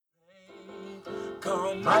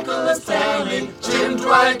Michael and Stanley, Jim,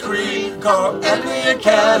 Dwight, Creed, call Andy and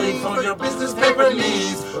Kelly for your business paper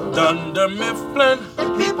needs. Dunder Mifflin,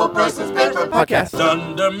 People Persons Paper Podcast.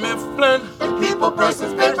 Dunder Mifflin, People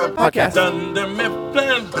Persons Paper Podcast. Dunder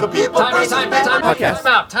Mifflin, the People Persons Paper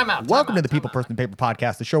Podcast. Time out. Welcome to the People Person Paper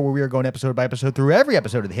Podcast, the show where we are going episode by episode through every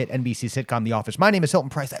episode of the hit NBC sitcom The Office. My name is Hilton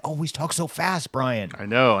Price. I always talk so fast, Brian. I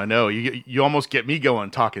know. You almost get me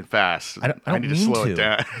going talking fast. I need to slow it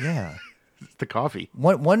down. Yeah. It's the coffee.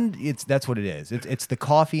 That's what it is. It's the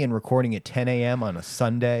coffee and recording at 10 a.m. on a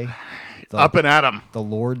Sunday. Up and at 'em. The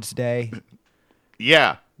Lord's Day.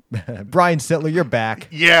 Yeah. Brian Sittler, you're back.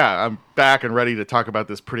 Yeah, I'm back and ready to talk about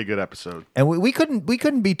this pretty good episode. And we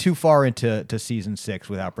couldn't be too far into season 6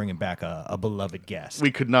 without bringing back a beloved guest.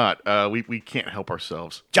 We could not. We can't help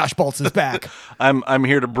ourselves. Josh Boltz is back. I'm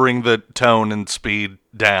here to bring the tone and speed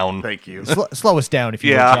down. Thank you. Slow us down if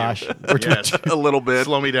you will, Josh. We're Yes. A little bit.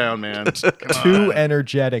 Slow me down, man. too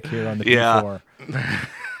energetic here on the P4.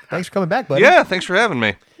 Thanks for coming back, buddy. Yeah, thanks for having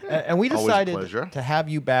me. And we Always a decided pleasure. to have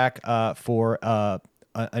you back for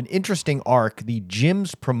an interesting arc, the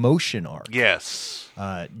Jim's promotion arc. Yes.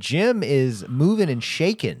 Jim is moving and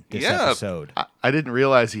shaking this episode. I didn't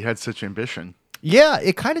realize he had such ambition. Yeah,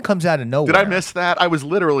 it kind of comes out of nowhere. Did I miss that? I was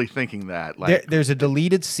literally thinking that. There's a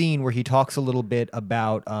deleted scene where he talks a little bit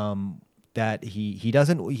about that he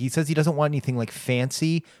says he doesn't want anything like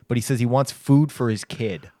fancy, but he says he wants food for his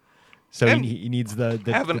kid. So he needs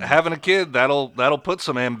having a kid that'll put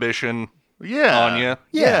some ambition on you.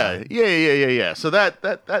 Yeah. So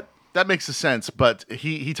that makes a sense. But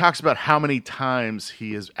he talks about how many times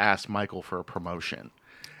he has asked Michael for a promotion,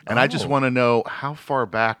 and I just want to know how far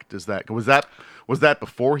back does that go? Was that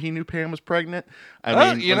before he knew Pam was pregnant?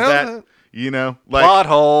 I mean, Plot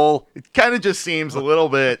hole. It kind of just seems a little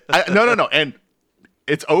bit. No, and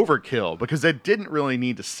it's overkill because they didn't really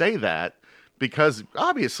need to say that. Because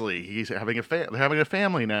obviously he's having they're having a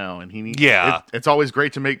family now, and he needs. Yeah, it's always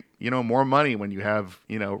great to make more money when you have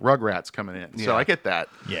Rugrats coming in. So I get that.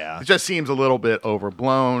 Yeah, it just seems a little bit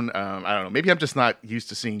overblown. I don't know. Maybe I'm just not used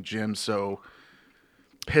to seeing Jim so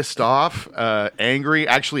pissed off, angry.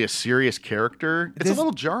 Actually, a serious character. It's a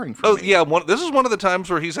little jarring for me. Yeah. This is one of the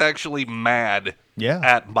times where he's actually mad.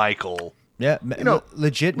 At Michael. Yeah,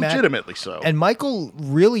 legitimately so. And Michael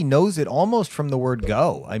really knows it almost from the word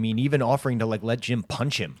go. I mean, even offering to let Jim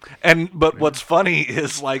punch him. But what's funny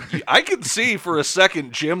is I could see for a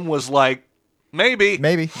second Jim was like, maybe,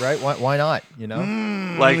 right? Why not? He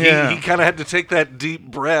kind of had to take that deep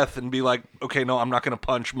breath and be like, okay, no, I'm not going to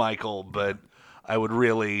punch Michael, but I would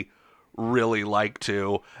really, really like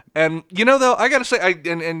to. And though, I got to say,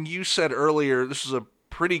 and you said earlier, this is a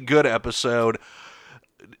pretty good episode.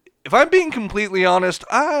 If I'm being completely honest,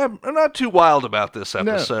 I'm not too wild about this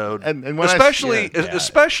episode, and especially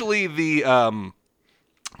the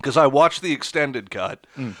because I watched the extended cut,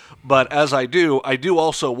 but as I do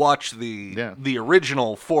also watch the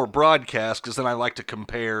original for broadcast because then I like to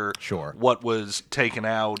compare what was taken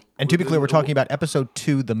out. And to be clear, we're talking about episode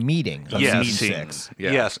 2, the meeting of season 6.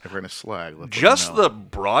 Yeah, yes, if we're gonna slag. Just the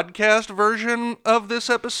broadcast version of this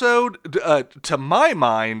episode, to my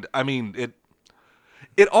mind, I mean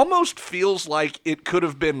It almost feels like it could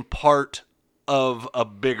have been part of a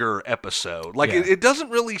bigger episode. It doesn't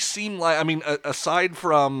really seem like, I mean, aside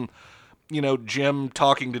from, Jim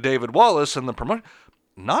talking to David Wallace and the promotion,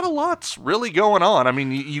 not a lot's really going on. I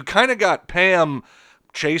mean, you kind of got Pam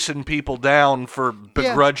chasing people down for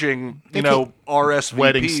begrudging, RSVPs.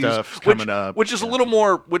 Wedding stuff coming up. Which is a little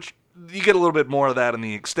more, which you get a little bit more of that in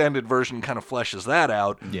the extended version, kind of fleshes that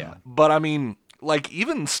out. Yeah. But I mean,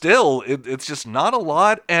 even still, it's just not a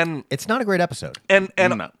lot, and it's not a great episode. And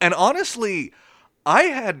honestly, I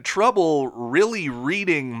had trouble really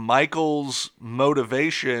reading Michael's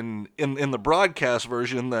motivation in the broadcast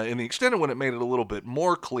version. In the extended one, it made it a little bit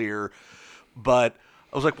more clear. But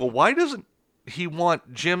I was like, well, why doesn't he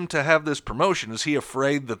want Jim to have this promotion? Is he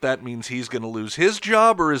afraid that means he's going to lose his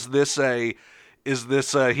job, or is this he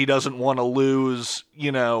doesn't want to lose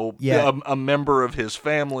a member of his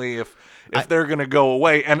family if they're going to go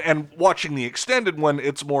away? And watching the extended one,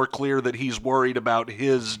 it's more clear that he's worried about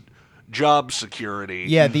his job security.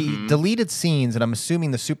 Yeah, the deleted scenes, and I'm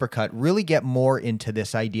assuming the supercut, really get more into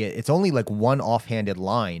this idea. It's only one offhanded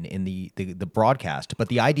line in the broadcast, but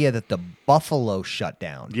the idea that the Buffalo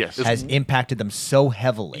shutdown has impacted them so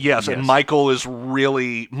heavily. Yes, and Michael is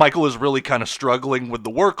really kind of struggling with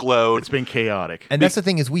the workload. It's been chaotic. And that's the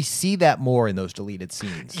thing, is we see that more in those deleted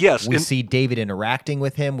scenes. Yes. We see David interacting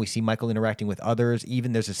with him. We see Michael interacting with others.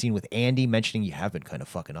 Even there's a scene with Andy mentioning you have been kind of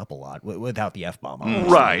fucking up a lot without the F-bomb.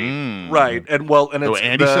 Right. And it's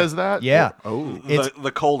Andy says that? Yeah. Oh.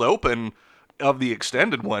 The cold open, of the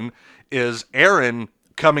extended one is Aaron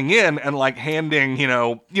coming in and like handing, you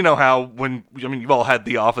know how when, I mean, you've all had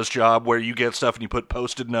the office job where you get stuff and you put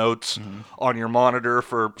Post-it notes on your monitor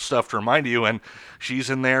for stuff to remind you, and she's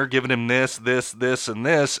in there giving him this, and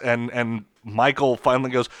this, and Michael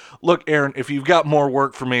finally goes, "Look, Aaron, if you've got more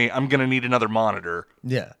work for me, I'm going to need another monitor."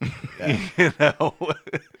 Yeah. You know?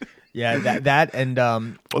 Yeah, that and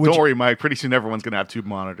well, don't worry, Mike. Pretty soon everyone's going to have 2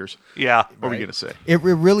 monitors. Yeah. What were you going to say? it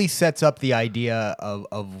really sets up the idea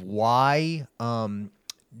of why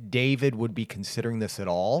David would be considering this at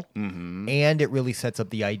all, and it really sets up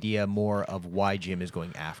the idea more of why Jim is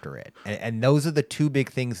going after it. And those are the 2 big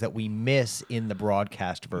things that we miss in the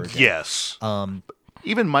broadcast version. Yes.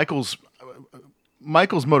 Even Michael's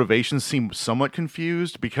motivations seem somewhat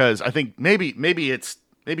confused, because I think maybe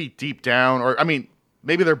deep down, or I mean,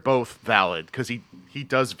 maybe they're both valid, because he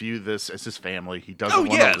does view this as his family. He doesn't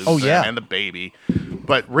want to lose them and the baby.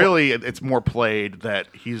 But really, it's more played that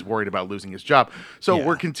he's worried about losing his job. So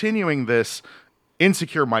we're continuing this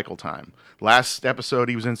insecure Michael time. Last episode,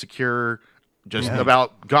 he was insecure just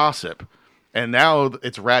about gossip. And now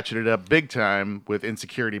it's ratcheted up big time with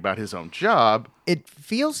insecurity about his own job. It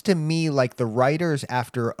feels to me like the writers,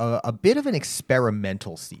 after a bit of an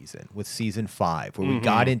experimental season with season 5, where we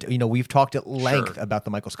got into, we've talked at length about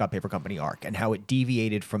the Michael Scott Paper Company arc and how it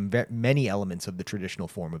deviated from many elements of the traditional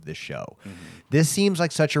form of this show. This seems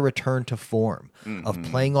like such a return to form of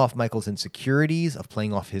playing off Michael's insecurities, of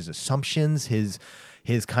playing off his assumptions, his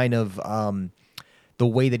kind of... the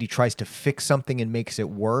way that he tries to fix something and makes it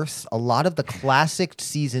worse. A lot of the classic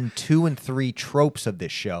season 2 and 3 tropes of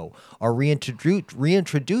this show are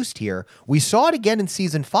reintroduced here. We saw it again in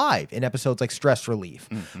season 5 in episodes like Stress Relief.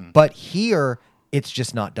 But here, it's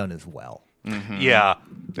just not done as well. Yeah.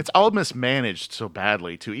 It's all mismanaged so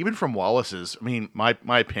badly, too. Even from Wallace's, I mean,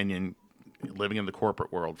 my opinion, living in the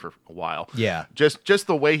corporate world for a while. Yeah. Just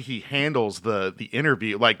the way he handles the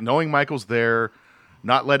interview, like knowing Michael's there,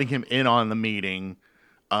 not letting him in on the meeting.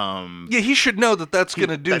 He should know that that's going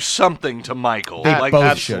to do something to Michael. They Like, both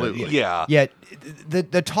absolutely. should. Yeah. Yeah,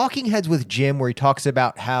 the talking heads with Jim, where he talks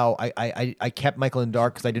about how I kept Michael in the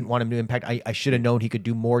dark because I didn't want him to impact. I should have known he could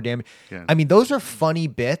do more damage. Yeah. I mean, those are funny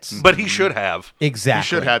bits. But he should have. Exactly. He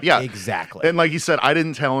should have, yeah. Exactly. And like you said, I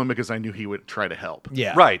didn't tell him because I knew he would try to help.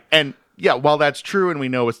 Yeah. Right. And yeah, while that's true and we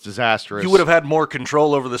know it's disastrous, You would have had more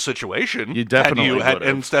control over the situation. You definitely would have.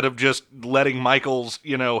 Instead of just letting Michael's,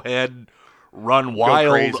 head run wild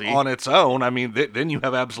crazy on its own. I mean, then you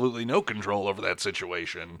have absolutely no control over that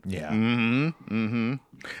situation. Yeah.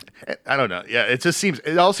 I don't know. Yeah,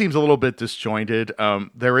 it all seems a little bit disjointed.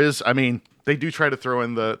 They do try to throw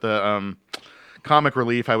in the comic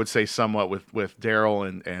relief, I would say, somewhat with Daryl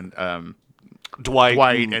and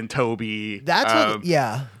Dwight and Toby. That's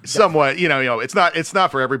somewhat. It's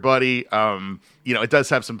not for everybody. It does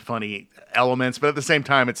have some funny elements, but at the same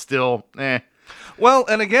time, it's still Well,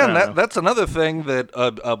 and again, that's another thing that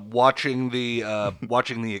watching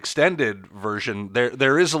the extended version,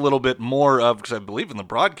 there is a little bit more of, because I believe in the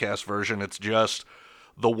broadcast version, it's just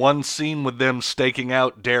the one scene with them staking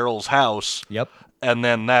out Daryl's house. Yep. And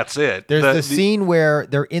then that's it. There's the scene where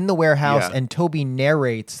they're in the warehouse and Toby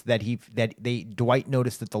narrates that Dwight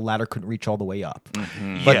noticed that the ladder couldn't reach all the way up.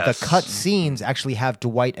 But the cut scenes actually have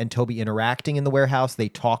Dwight and Toby interacting in the warehouse. They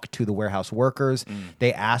talk to the warehouse workers.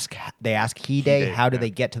 They ask Hide how do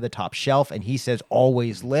they get to the top shelf, and he says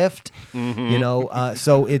always lift.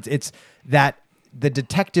 So it's that. The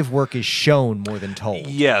detective work is shown more than told.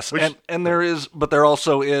 Yes, and there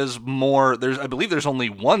also is more. I believe there's only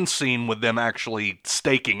one scene with them actually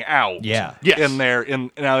staking out. Yeah. Yes.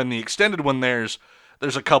 Now in the extended one, there's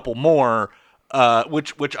a couple more,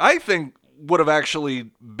 which I think would have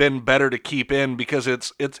actually been better to keep in, because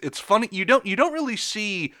it's funny. You don't really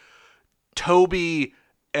see Toby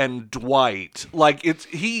and Dwight, like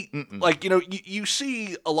you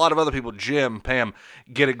see a lot of other people, Jim, Pam,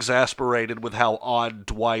 get exasperated with how odd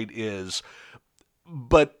Dwight is,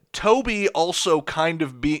 but Toby also kind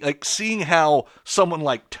of seeing how someone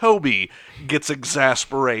like Toby gets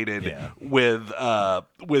exasperated with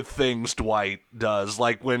things Dwight does,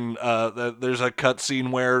 like when there's a cut scene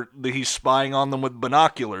where he's spying on them with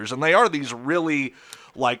binoculars, and they are these really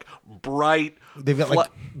bright. They've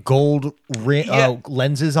got gold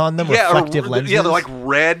lenses on them, reflective lenses. Yeah, they're like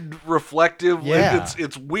red reflective. Yeah.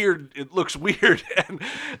 It's weird. It looks weird, and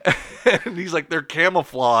he's like, they're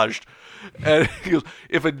camouflaged. And he goes,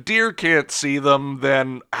 if a deer can't see them,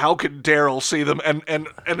 then how could Daryl see them? And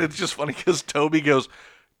it's just funny because Toby goes,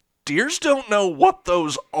 deers don't know what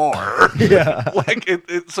those are. Yeah.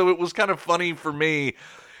 So it was kind of funny for me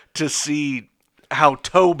to see how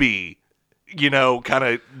Toby kind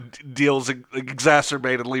of deals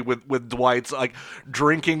exacerbatedly with Dwight's like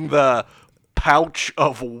drinking the pouch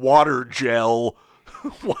of water gel.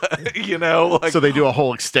 So they do a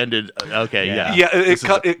whole extended. Okay, yeah.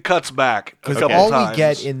 It cuts back because all we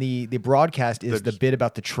get in the broadcast is the bit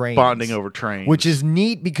about the trains, bonding over trains, which is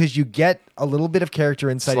neat because you get a little bit of character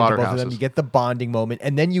insight into both of them. You get the bonding moment,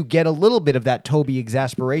 and then you get a little bit of that Toby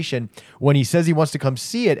exasperation when he says he wants to come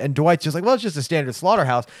see it, and Dwight's just like, "Well, it's just a standard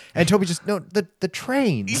slaughterhouse," and Toby just the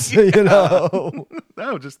trains, no,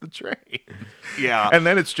 just the train. Yeah, and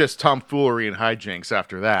then it's just tomfoolery and hijinks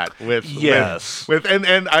after that. With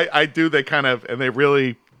and I do they kind of and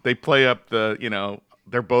they play up the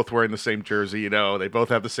they're both wearing the same jersey, they both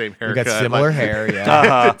have the same haircut. They got similar hair,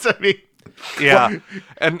 yeah. Yeah,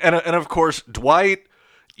 and of course Dwight,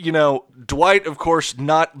 of course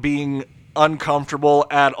not being uncomfortable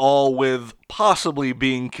at all with possibly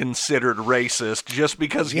being considered racist just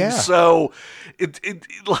because he's so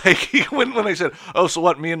when they said, "Oh, so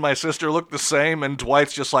what? Me and my sister look the same," and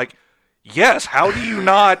Dwight's just like, "Yes, how do you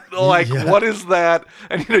not what is that?"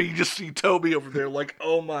 And you just see Toby over there like,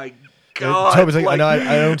 "Oh my God." Toby's like, I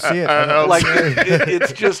don't see it.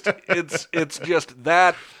 It's just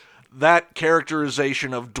that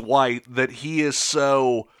characterization of Dwight that he is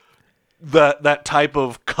so that type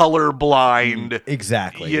of colorblind.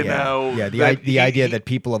 Exactly. The idea that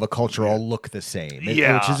people of a culture all look the same. Which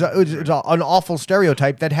is an awful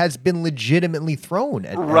stereotype that has been legitimately thrown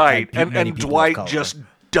at and Dwight just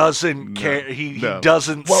doesn't care. He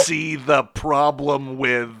doesn't see the problem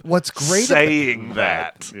with what's great saying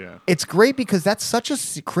that. Yeah. It's great because that's such a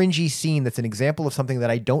cringy scene that's an example of something that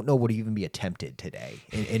I don't know would even be attempted today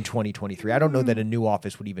in 2023. I don't know that a new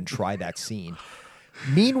office would even try that scene.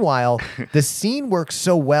 Meanwhile, the scene works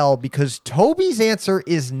so well because Toby's answer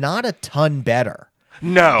is not a ton better.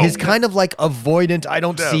 No. His kind of like avoidant, I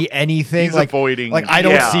don't see anything. He's avoiding. Like I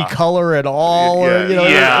don't see color at all. It's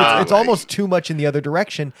right. almost too much in the other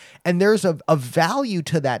direction. And there's a value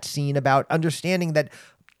to that scene about understanding that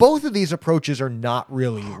both of these approaches are not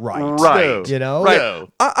really right. Right. Right. No.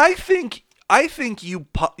 I think you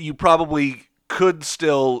probably could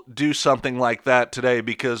still do something like that today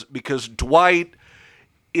because Dwight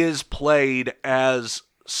is played as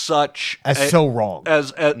such so wrong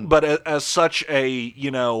but as such a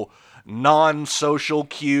non-social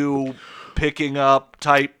cue picking up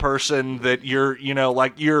type person that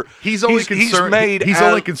he's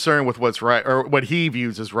only concerned with what's right or what he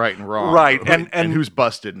views as right and wrong, right? And who's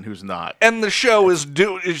busted and who's not, and the show is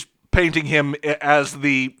painting him as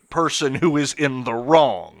the person who is in the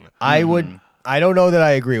wrong. I don't know that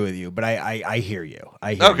I agree with you, but I hear you.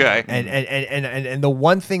 Okay. You. And the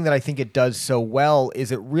one thing that I think it does so well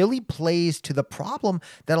is it really plays to the problem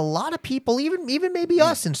that a lot of people, even maybe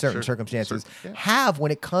us in certain circumstances, have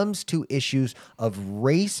when it comes to issues of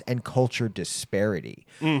race and culture disparity,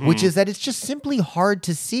 which is that it's just simply hard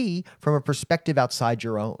to see from a perspective outside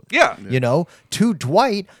your own. Yeah. To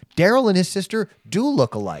Dwight, Daryl and his sister do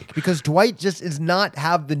look alike because Dwight just does not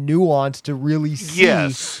have the nuance to really see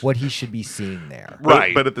what he should be seeing there.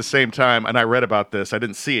 Right. But at the same time, and I read about this, I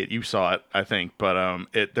didn't see it, you saw it, I think, but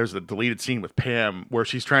there's a deleted scene with Pam where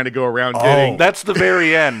she's trying to go around getting... That's the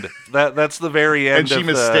very end. That's the very end. And she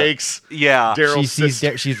mistakes Daryl's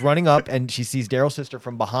sister. She's running up and she sees Daryl's sister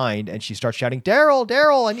from behind and she starts shouting,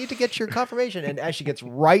 Daryl, I need to get your confirmation. And as she gets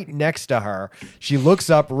right next to her, she looks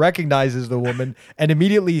up, recognizes the woman, and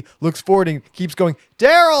immediately looks forward and keeps going,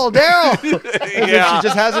 Daryl! As if she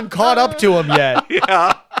just hasn't caught up to him yet.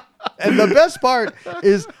 Yeah. And the best part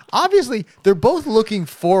is, obviously, they're both looking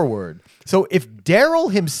forward. So if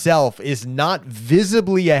Daryl himself is not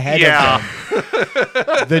visibly ahead of them,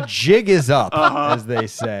 the jig is up, as they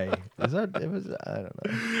say. I don't know.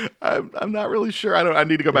 I'm not really sure. I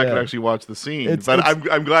need to go back and actually watch the scene.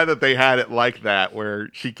 I'm glad that they had it like that, where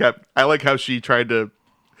she kept... I like how she tried to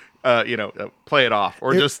play it off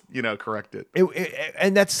or just correct it.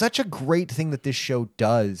 And that's such a great thing that this show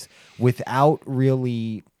does without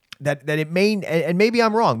really... That it may, and maybe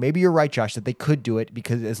I'm wrong. Maybe you're right, Josh, that they could do it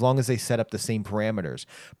because as long as they set up the same parameters.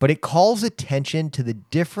 But it calls attention to the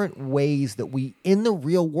different ways that we, in the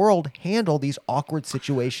real world, handle these awkward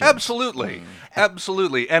situations. Absolutely.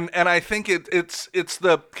 And I think it's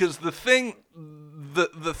because the thing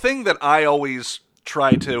that I always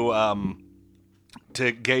try to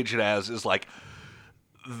gauge it as is like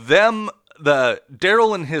the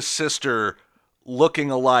Daryl and his sister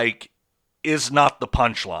looking alike is not the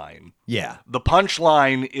punchline. Yeah. The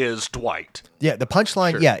punchline is Dwight. Yeah, the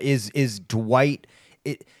punchline, is Dwight.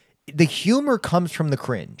 the humor comes from the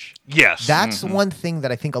cringe. Yes. That's one thing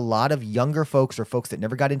that I think a lot of younger folks or folks that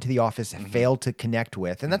never got into The Office have failed to connect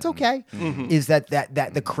with, and that's okay, is that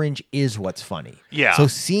the cringe is what's funny. Yeah. So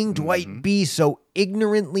seeing Dwight be so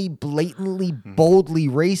ignorantly, blatantly, boldly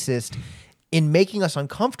racist in making us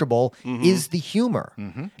uncomfortable is the humor.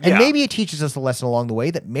 And maybe it teaches us a lesson along the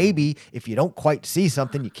way that maybe if you don't quite see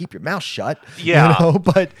something, you keep your mouth shut. Yeah.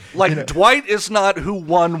 But Dwight is not who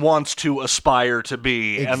one wants to aspire to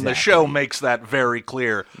be, and the show makes that very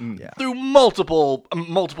clear through multiple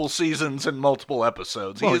seasons and multiple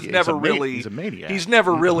episodes. He's never really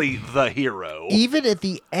the hero. Even at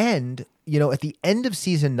the end, at the end of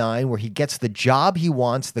season 9, where he gets the job he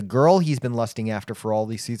wants, the girl he's been lusting after for all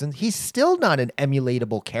these seasons, he's still not an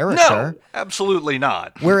emulatable character. No, absolutely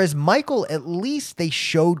not. Whereas Michael, at least they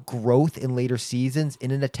showed growth in later seasons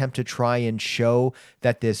in an attempt to try and show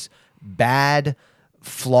that this bad,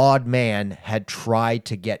 flawed man had tried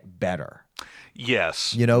to get better.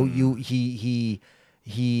 Yes. He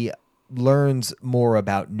learns more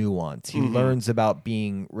about nuance. He learns about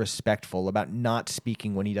being respectful, about not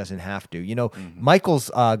speaking when he doesn't have to.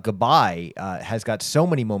 Michael's goodbye has got so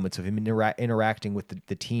many moments of him interacting with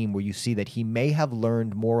the team where you see that he may have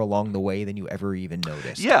learned more along the way than you ever even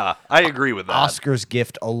noticed. Yeah, I agree with that. Oscar's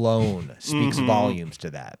gift alone speaks volumes to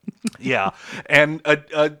that. Yeah, and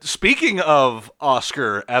speaking of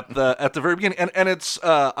Oscar at the very beginning, and it's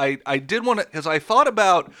I did want to, because I thought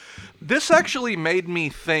about this, actually made me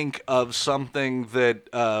think of something that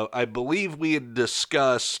I believe we had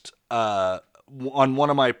discussed on one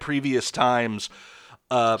of my previous times.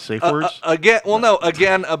 Safe words?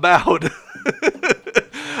 Again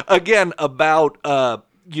about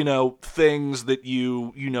things that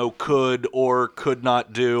you could or could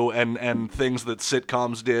not do, and things that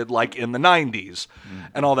sitcoms did, like in the 90s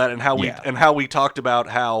and all that, and how we talked about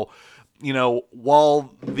how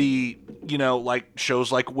while the like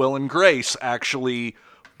shows like Will and Grace actually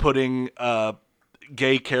putting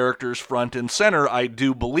gay characters front and center, I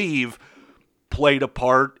do believe played a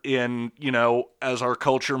part in, as our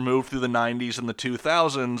culture moved through the 90s and the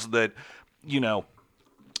 2000s, that,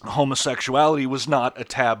 homosexuality was not a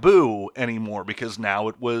taboo anymore, because now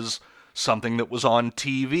it was something that was on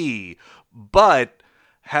TV. But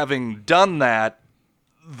having done that,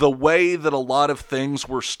 the way that a lot of things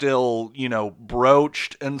were still,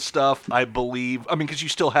 broached and stuff, I believe, because you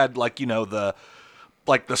still had the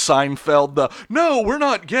Seinfeld, no, we're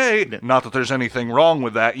not gay. Not that there's anything wrong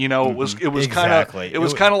with that, it was Exactly. it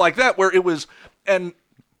was kind of like that, where it was, and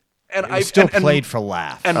I still played for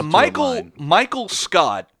laughs. And Michael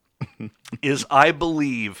Scott is, I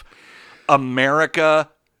believe, America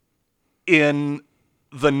in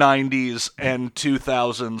the 90s and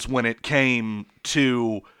 2000s when it came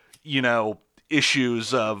to,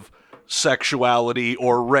 issues of sexuality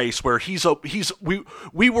or race, where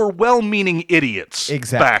we were well-meaning idiots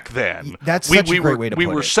back then. That's such a great way to put it.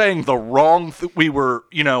 We were saying the wrong we were,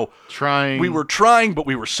 trying. We were trying, but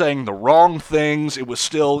we were saying the wrong things. It was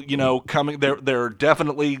still, coming there are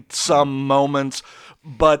definitely some moments,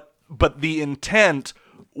 but the intent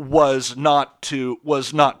was not to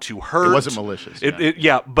hurt. It wasn't malicious.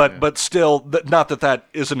 But still, not that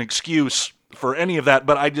is an excuse for any of that.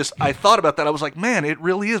 But I thought about that. I was like, man, it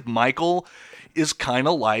really is. Michael is kind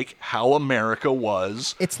of like how America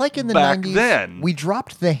was. It's like in the back 90s, then. We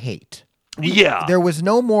dropped the hate. Yeah, there was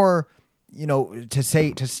no more.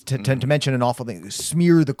 To mention an awful thing,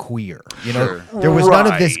 smear the queer. There was none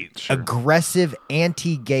of this aggressive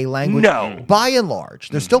anti-gay language. No. By and large,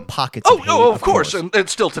 there's still pockets of hate. Of course, and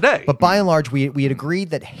it's still today. But by and large, we had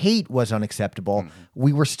agreed that hate was unacceptable.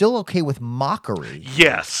 We were still okay with mockery.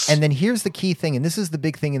 Yes. And then here's the key thing, and this is the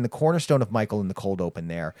big thing in the cornerstone of Michael in the cold open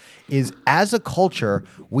there, is as a culture,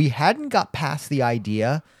 we hadn't got past the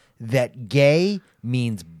idea that gay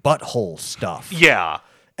means butthole stuff. Yeah.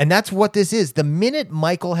 And that's what this is. The minute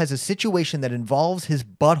Michael has a situation that involves his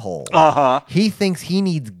butthole, he thinks he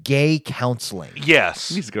needs gay counseling. Yes.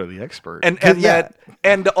 He needs to go to the expert.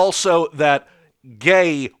 And also that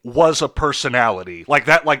gay was a personality. Like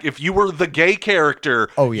that, like if you were the gay character,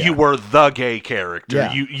 you were the gay character.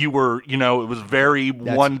 Yeah. You were, it was very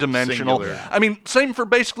one-dimensional. Singular. Same for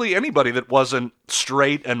basically anybody that wasn't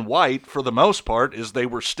straight and white, for the most part, is they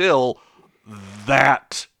were still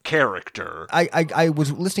that character. I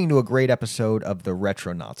was listening to a great episode of the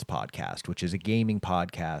Retronauts podcast, which is a gaming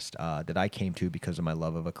podcast that I came to because of my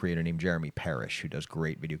love of a creator named Jeremy Parrish, who does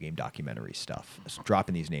great video game documentary stuff. So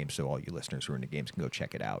dropping these names so all you listeners who are into games can go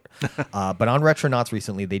check it out. But on Retronauts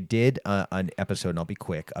recently, they did an episode, and I'll be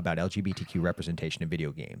quick, about LGBTQ representation in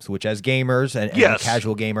video games, which as gamers and a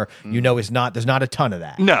casual gamer, you know there's not a ton of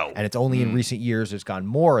that. No. And it's only in recent years there's gone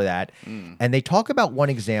more of that. And they talk about one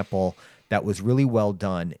example that was really well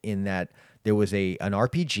done in that there was an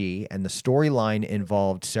RPG and the storyline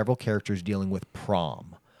involved several characters dealing with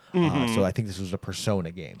prom. So I think this was a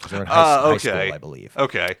Persona game because they're in high school, I believe.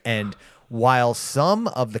 Okay. And while some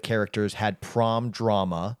of the characters had prom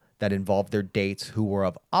drama that involved their dates who were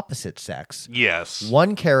of opposite sex,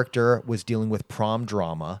 one character was dealing with prom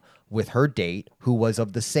drama with her date who was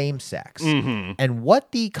of the same sex. And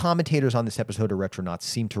what the commentators on this episode of Retronauts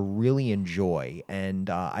seem to really enjoy, and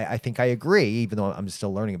I think I agree, even though I'm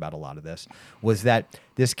still learning about a lot of this, was that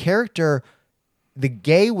this character, the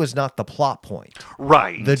gay was not the plot point.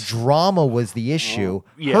 Right. The drama was the issue.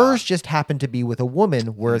 Hers just happened to be with a woman,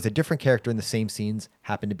 whereas a different character in the same scenes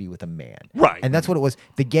happened to be with a man. Right. And that's what it was.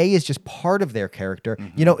 The gay is just part of their character.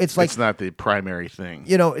 You know, it's like... It's not the primary thing.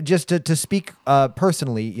 You know, just to speak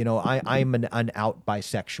personally, you know, I'm an out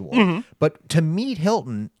bisexual. But to meet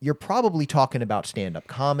Hilton, you're probably talking about stand-up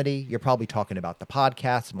comedy. You're probably talking about the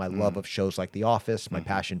podcast, my love of shows like The Office, my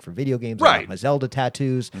passion for video games, my Zelda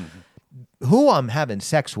tattoos. Who I'm having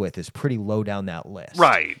sex with is pretty low down that list.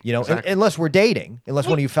 Right. You know, unless we're dating, unless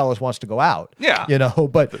one of you fellas wants to go out. Yeah. You know,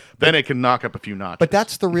 but then it can knock up a few notches. But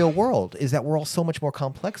that's the real world, is that we're all so much more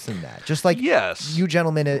complex than that. Just like you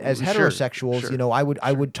gentlemen as heterosexuals, you know, I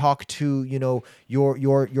would talk to, you know,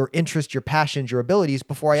 your interests, your passions, your abilities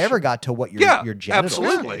before I ever got to what your genitals.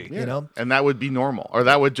 Absolutely. You know? And that would be normal, or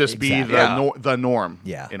that would just be the norm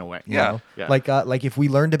in a way. You know? Like if we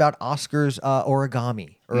learned about Oscar's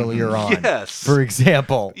origami earlier on, for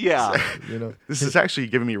example. Yeah. You know, this is actually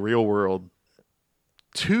giving me real world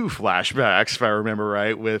 2 flashbacks, if I remember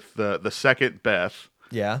right, with the second Beth.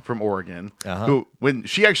 From Oregon, who, when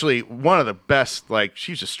she actually, one of the best, like,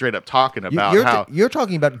 she's just straight up talking about how... You're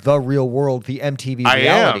talking about The Real World, the MTV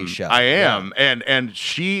reality show. I am. And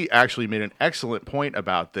she actually made an excellent point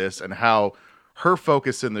about this and how her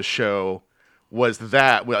focus in the show was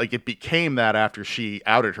that, like, it became that after she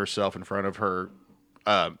outed herself in front of her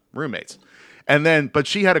roommates. And then, but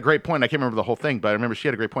she had a great point. I can't remember the whole thing, but I remember she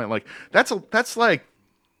had a great point. Like, that's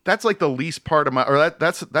like the least part of my, or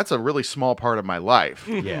that's a really small part of my life.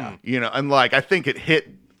 Yeah. You know, and like, I think it hit,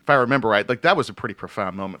 if I remember right, like that was a pretty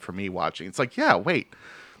profound moment for me watching. It's like, yeah, wait,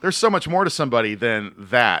 there's so much more to somebody than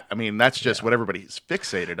that. I mean, that's just what everybody's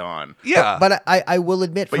fixated on. Yeah. But I will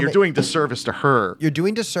admit... But you're doing disservice to her. You're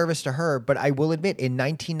doing disservice to her, but I will admit, in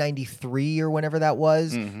 1993 or whenever that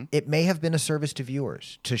was, it may have been a service to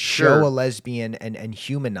viewers to show a lesbian and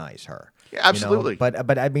humanize her. Yeah, absolutely. You know?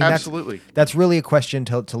 But I mean, absolutely. That's really a question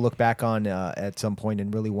to look back on at some point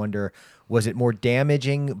and really wonder, was it more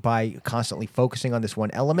damaging by constantly focusing on this one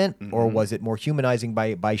element, or was it more humanizing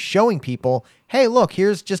by showing people, hey, look,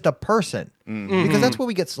 here's just a person? Because that's where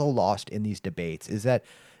we get so lost in these debates, is that,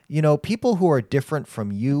 you know, people who are different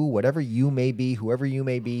from you, whatever you may be, whoever you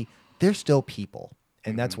may be, they're still people.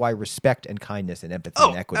 And that's why respect and kindness and empathy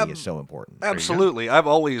and equity is so important. Absolutely. I've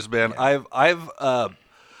always been, I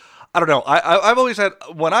don't know. I've always had,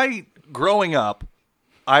 growing up,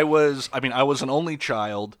 I was an only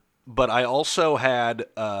child, but I also had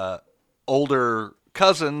older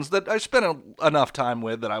cousins that I spent enough time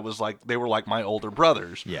with that I was like, they were like my older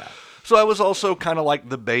brothers. Yeah. So I was also kind of like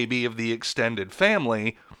the baby of the extended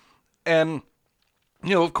family. And,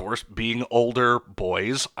 you know, of course, being older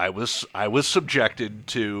boys, I was subjected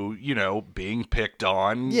to, you know, being picked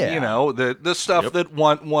on, you know, the stuff that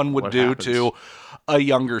one would do to a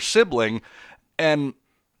younger sibling. And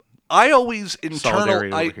I always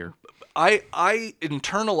I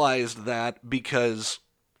internalized that because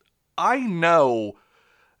I know.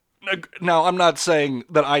 Now, I'm not saying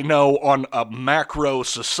that I know on a macro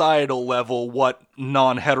societal level what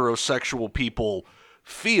non-heterosexual people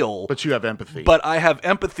feel. But you have empathy. But I have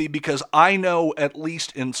empathy because I know, at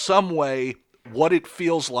least in some way, what it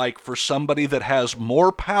feels like for somebody that has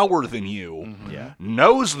more power than you,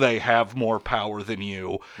 knows they have more power than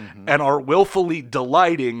you, and are willfully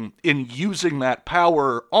delighting in using that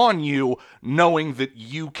power on you, knowing that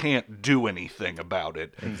you can't do anything about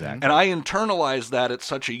it. Exactly. And I internalized that at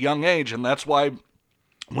such a young age, and that's why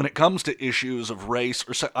when it comes to issues of race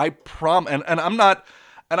or I've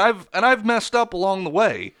messed up along the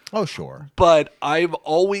way. Oh, sure. But I've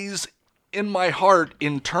always, in my heart,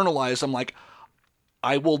 internalized, I'm like,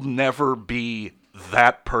 I will never be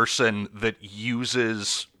that person that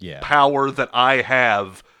uses Yeah. power that I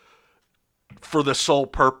have for the sole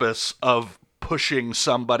purpose of pushing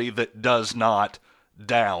somebody that does not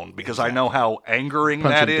down, because I know how angering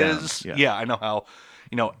Punch that him down, is. yeah. I know how,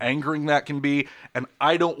 angering that can be, and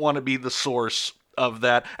I don't want to be the source of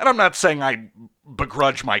that. And I'm not saying I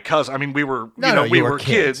begrudge my cousin. I mean, we were, we were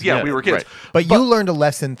kids. Yeah, we were kids. right. But you learned a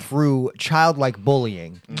lesson through childlike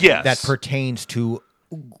bullying Yes. that pertains to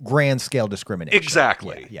grand scale discrimination.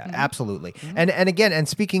 Exactly. Yeah, absolutely. And again, and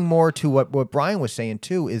speaking more to what Brian was saying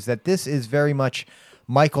too, is that this is very much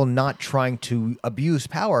Michael not trying to abuse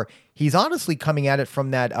power. He's honestly coming at it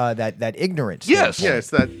from that ignorance. Yes. standpoint. Yeah, it's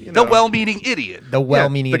that The well-meaning idiot. The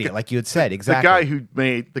well-meaning the idiot, gu- like you had said, exactly.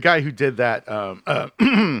 the guy who did that,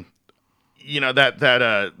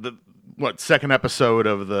 second episode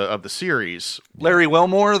of the series. Larry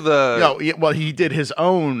Wilmore, He did his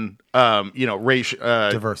own, race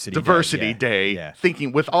diversity day, Yeah.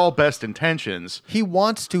 thinking with all best intentions. He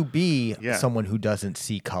wants to be Yeah. someone who doesn't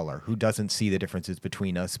see color, who doesn't see the differences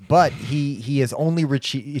between us, but he has only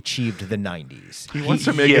achieved the 90s. He wants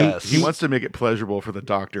to make yes. he wants to make it pleasurable for the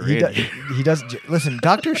doctor. He, Andy. he does. Listen,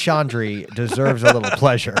 Dr. Chandri deserves a little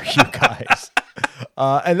pleasure, you guys.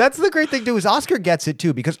 And that's the great thing too, is Oscar gets it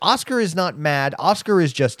too, because Oscar is not mad. Oscar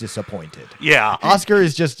is just disappointed. Yeah. Oscar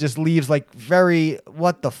is just leaves like very,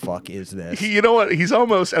 what the fuck is this? You know what? He's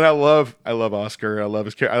almost, and I love Oscar. I love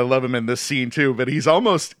his character. I love him in this scene too. But he's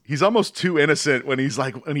almost too innocent when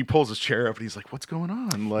he pulls his chair up and he's like, "What's going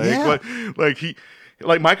on?"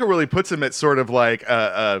 Like Michael really puts him at sort of like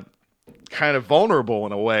kind of vulnerable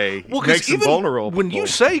in a way. Well, makes him even vulnerable. when you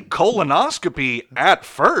say colonoscopy at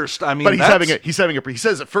first, I mean, But he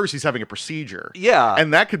says at first he's having a procedure. Yeah.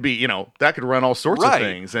 And that could be, that could run all sorts of Right.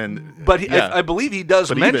 things. And But I believe he does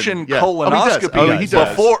But mention even- yeah. colonoscopy Oh, he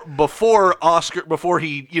does. before Oscar, before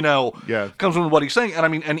he, Yeah. comes with what he's saying. And I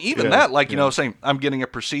mean, and even Yeah. that, like, saying, I'm getting a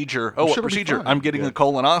procedure. Oh, I'm what sure it'll be procedure? fine. I'm getting Yeah. a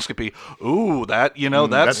colonoscopy. Ooh, that,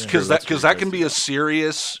 that's true. That's because true. that can be a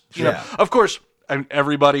serious, Yeah. of course,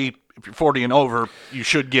 everybody, if you're 40 and over, you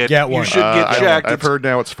should get one. You should get checked. I've heard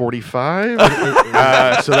now it's 45.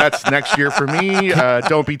 So that's next year for me.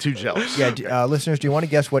 Don't be too jealous. Yeah, listeners, do you want to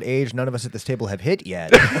guess what age none of us at this table have hit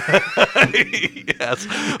yet? Yes,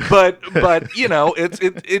 but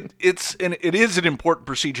it is an important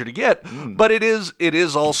procedure to get, but it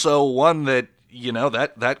is also one that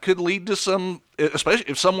that could lead to some, especially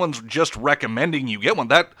if someone's just recommending you get one,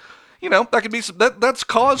 that that could be that's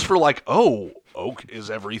cause for like, oh, is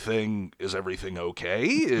everything okay?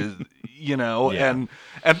 Yeah.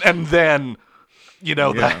 and then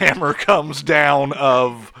the hammer comes down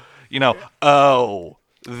of oh,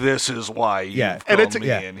 this is why you Yeah. and And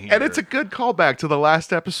in here. And it's a good callback to the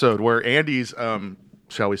last episode where Andy's,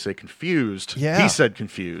 shall we say, confused. Yeah. He said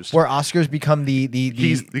confused. Where Oscar's become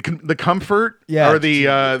He's the comfort, Yeah. or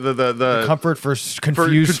the comfort for for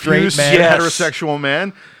confused straight men. Yes. heterosexual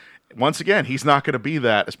men. Once again, he's not going to be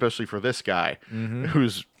that, especially for this guy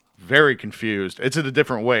who's very confused. It's in a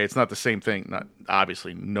different way. It's not the same thing. Not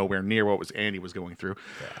obviously nowhere near what Andy was going through.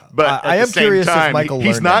 But I at am the same curious if time, Michael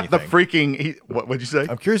he's learned not anything. the freaking. What'd you say?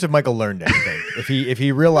 I'm curious if Michael learned anything. if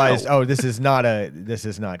he realized, oh, this is not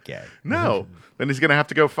gay. No. Then he's gonna have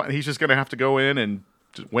to go. He's just gonna have to go in and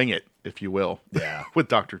just wing it, if you will. Yeah. With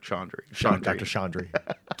Dr. Chandri. Dr. Chandri.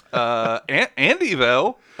 Andy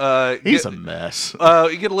though, He's a mess.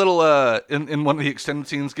 you get a little in one of the extended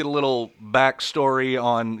scenes, get a little backstory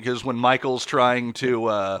on, because when Michael's trying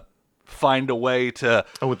to find a way to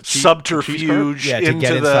with the cheese subterfuge Yeah, to into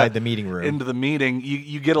get inside the meeting room. into the meeting,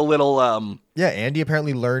 you get a little Yeah, Andy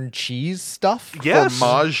apparently learned cheese stuff. yes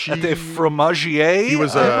Fromage. at the fromagier. He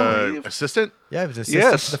was I a believe. assistant, Yeah, he was assistant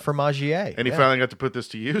Yes. to the fromagier. and he Yeah. finally got to put this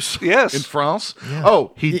to use. Yes. in France.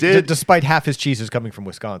 Oh, he D- did, despite half his cheese is coming from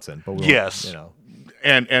Wisconsin. But Yes.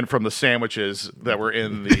 and from the sandwiches that were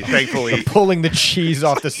in the thankfully. pulling the cheese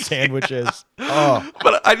off the sandwiches. Oh,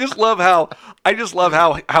 But I just love how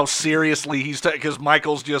seriously he's because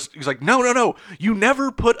Michael's he's like, no, you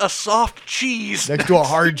never put a soft cheese next to a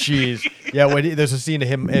hard cheese. Yeah, there's a scene of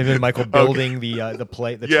him and Michael building the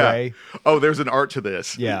plate, the tray. Oh, there's an art to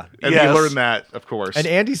this. Yeah. and Yes. we learned that, of course. And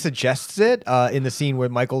Andy suggests it in the scene where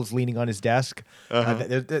Michael's leaning on his desk.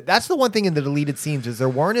 That's the one thing in the deleted scenes is there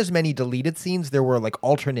weren't as many deleted scenes. There were like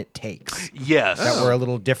alternate takes Yes. that were a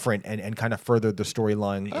little different and kind of furthered the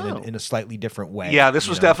storyline in a slightly different way. Yeah, this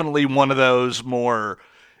was definitely one of those more.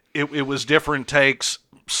 It was different takes,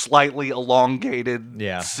 slightly elongated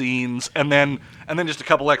Yeah. scenes, and then And then just a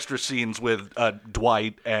couple extra scenes with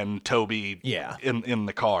Dwight and Toby Yeah. in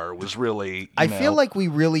the car was really, I feel like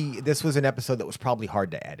this was an episode that was probably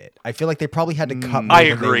hard to edit. I feel like they probably had to cut more I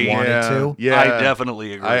than agree. they wanted to. Yeah, I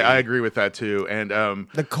definitely agree. I agree with that too. And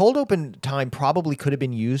The cold open time probably could have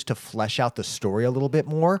been used to flesh out the story a little bit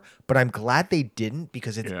more, but I'm glad they didn't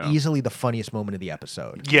because it's easily the funniest moment of the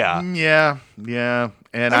episode. Yeah.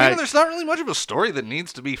 And I mean, there's not really much of a story that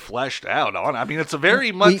needs to be fleshed out on. I mean, it's a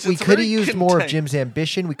very much. We could have used more of Jim's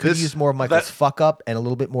ambition. We could have used more of Michael's fuck up and a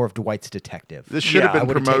little bit more of Dwight's detective. This should have been I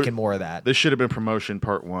would have taken more of that. This should have been promotion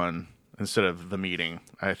part 1 instead of the meeting.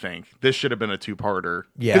 I think this should have been a 2-parter.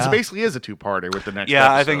 Yeah, because it basically is a 2-parter with the next. Yeah,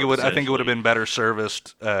 episode, I think it would. I think it would have been better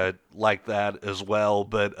serviced like that as well.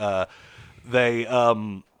 But they.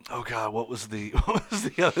 Oh God, what was the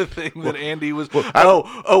other thing that Andy was?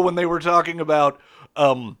 When they were talking about.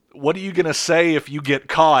 What are you going to say if you get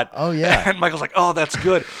caught? Oh, yeah. And Michael's like, oh, that's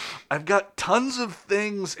good. I've got tons of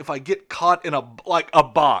things if I get caught in a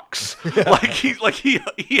box. he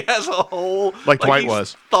has a whole... Like Dwight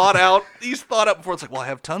was. He's thought out before. It's like, well, I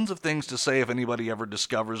have tons of things to say if anybody ever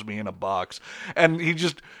discovers me in a box. And he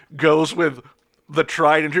just goes with the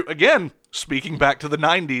tried and true... Again, speaking back to the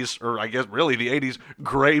 90s, or I guess really the 80s,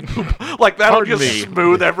 gray poop. Like, that'll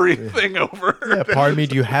smooth everything over. Yeah, pardon me,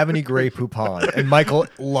 do you have any gray poop on? And Michael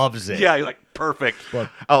loves it. Yeah, you're like, perfect. Well,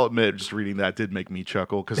 I'll admit, just reading that did make me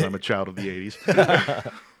chuckle because I'm a child of the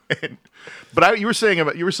 80s. But you were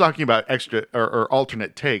talking about extra or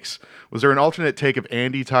alternate takes. Was there an alternate take of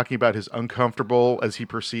Andy talking about his uncomfortable as he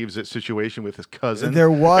perceives it situation with his cousin?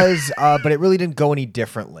 There was, but it really didn't go any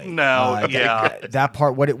differently. No, that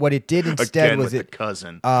part. What it did instead Again, was with the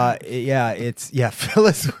cousin.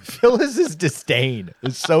 Phyllis's disdain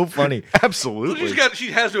is so funny. Absolutely,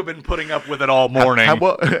 she has to have been putting up with it all morning.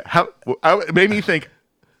 It made me think.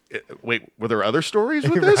 Wait, were there other stories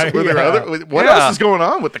with this? Right, Were there what else is going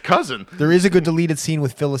on with the cousin? There is a good deleted scene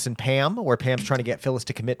with Phyllis and Pam where Pam's trying to get Phyllis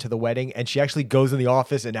to commit to the wedding, and she actually goes in the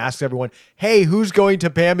office and asks everyone, hey, who's going to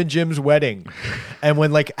Pam and Jim's wedding? And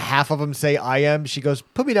when like half of them say I am, she goes,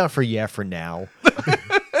 put me down for now.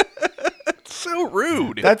 So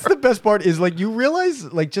rude. That's the best part is like you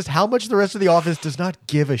realize like just how much the rest of the office does not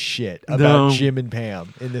give a shit about Jim and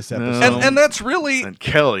Pam in this episode. And that's really... And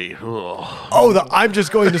Kelly. I'm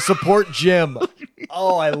just going to support Jim.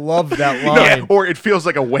 Oh, I love that line. Yeah, or it feels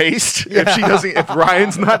like a waste if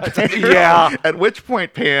Ryan's not there. Yeah. At which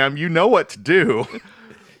point, Pam, you know what to do.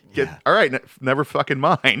 All right, never fucking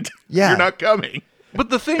mind. Yeah. You're not coming. But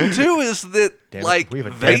the thing too is that we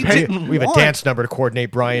have a dance number to coordinate,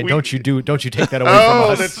 Brian. Don't you take that away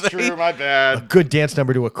from us? That's true. My bad. A good dance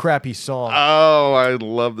number to a crappy song. Oh, I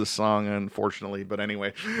love the song, unfortunately. But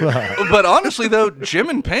anyway. But honestly, though, Jim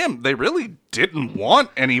and Pam, they really didn't want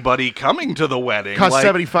anybody coming to the wedding. Cost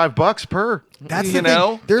 $75 per. That's the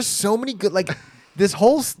thing. There's so many good This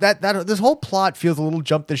whole plot feels a little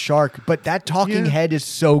jump the shark, but that talking head is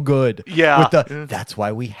so good. Yeah, that's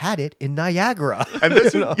why we had it in Niagara. And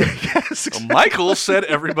this, yes, exactly. Michael said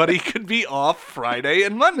everybody could be off Friday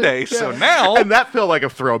and Monday, so now and that felt like a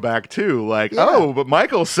throwback too. Like, but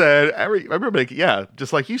Michael said everybody,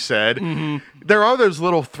 just like you said, there are those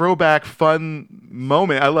little throwback fun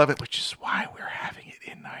moments. I love it, which is why we're having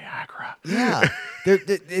it in Niagara. Yeah.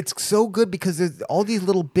 It's so good because there's all these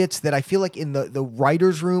little bits that I feel like in the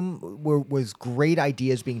writer's room was great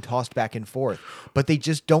ideas being tossed back and forth, but they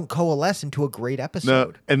just don't coalesce into a great episode.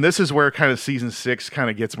 No, and this is where kind of season 6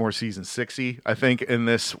 kind of gets more season 6-y, I think, in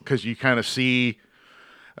this, because you kind of see,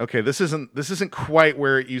 okay, this isn't quite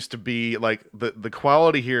where it used to be. Like the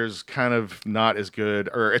quality here is kind of not as good,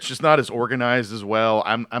 or it's just not as organized as well.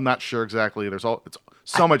 I'm not sure exactly.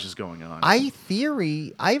 So much is going on. I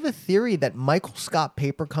have a theory that Michael Scott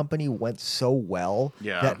Paper Company went so well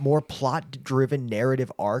that more plot-driven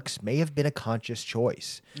narrative arcs may have been a conscious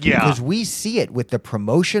choice. Yeah. Because we see it with the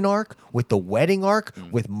promotion arc, with the wedding arc,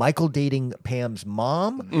 with Michael dating Pam's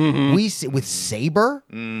mom. We see with Saber.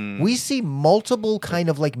 We see multiple kind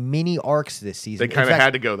of like mini arcs this season. They kind of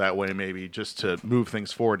had to go that way maybe just to move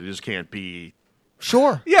things forward. It just can't be...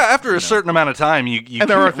 Sure. Yeah, after a certain amount of time, you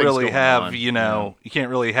can't really have, you can't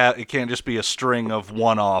really have, it can't just be a string of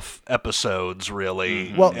one-off episodes,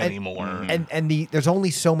 really, anymore. And there's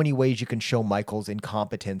only so many ways you can show Michael's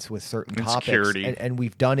incompetence with certain topics. And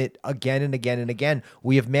we've done it again and again and again.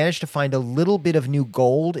 We have managed to find a little bit of new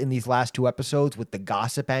gold in these last 2 episodes with the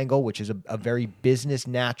gossip angle, which is a very business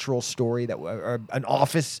natural story, or an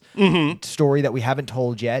office story that we haven't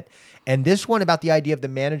told yet. And this one about the idea of the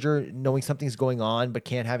manager knowing something's going on but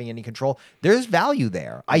can't having any control, there's value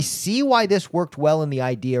there. I see why this worked well in the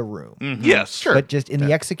idea room. Mm-hmm. Yes, sure. But just in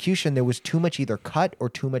the execution, there was too much either cut or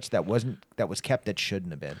too much that was kept that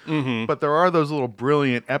shouldn't have been. Mm-hmm. But there are those little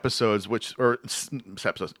brilliant episodes,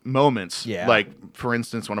 moments. Yeah. Like, for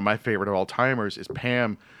instance, one of my favorite of all timers is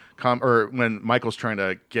Pam. Or when Michael's trying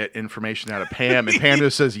to get information out of Pam, and Pam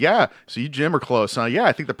just says, "Yeah, so you Jim are close, huh? Yeah,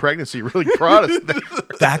 I think the pregnancy really brought us there."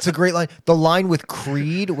 That's a great line. The line with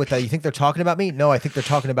Creed, with you think they're talking about me? No, I think they're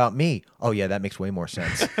talking about me. Oh yeah, that makes way more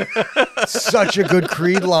sense. Such a good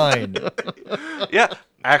Creed line. Yeah,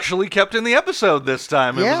 actually kept in the episode this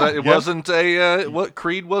time. It wasn't what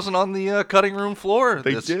Creed wasn't on the cutting room floor.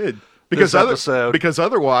 They did because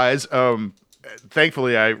otherwise.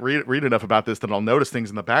 Thankfully, I read enough about this that I'll notice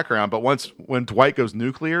things in the background. But when Dwight goes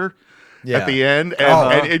nuclear at the end,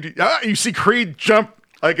 and you see Creed jump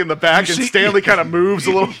like in the back, and Stanley kind of moves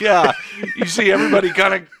a little. Yeah, you see everybody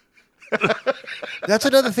kind of. That's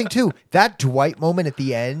another thing too. That Dwight moment at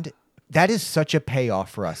the end. That is such a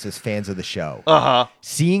payoff for us as fans of the show.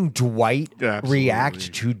 Seeing Dwight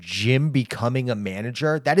react to Jim becoming a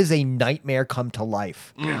manager, that is a nightmare come to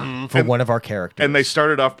life for one of our characters. And they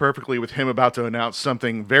started off perfectly with him about to announce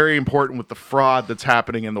something very important with the fraud that's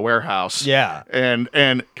happening in the warehouse. Yeah. And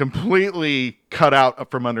completely cut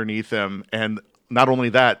out from underneath him. And not only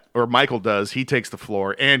that, or Michael does, he takes the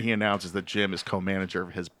floor and he announces that Jim is co-manager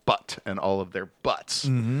of his butt and all of their butts.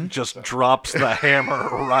 Mm-hmm. Just drops the hammer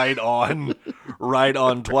right on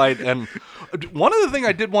Dwight. And one other thing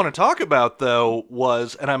I did want to talk about though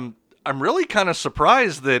was, and I'm really kind of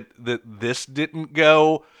surprised that this didn't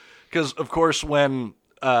go, because of course when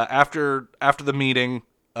after the meeting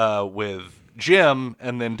with Jim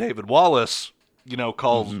and then David Wallace,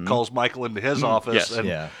 calls Michael into his office.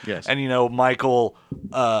 Yes. And Michael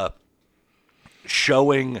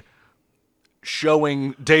showing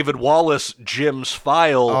David Wallace Jim's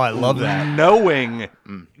file. Oh, I love that. Knowing,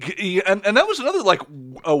 and that was another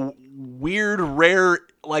a weird, rare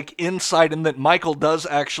insight in that Michael does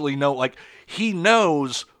actually know. He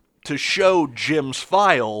knows to show Jim's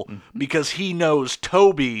file because he knows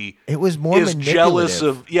Toby is jealous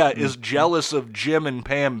of Jim and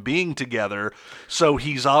Pam being together. So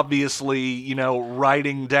he's obviously,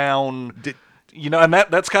 writing down and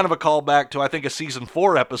that's kind of a callback to I think a season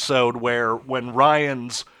 4 episode where when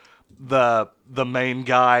Ryan's the main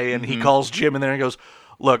guy and he calls Jim in there and goes,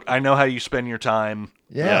 "Look, I know how you spend your time.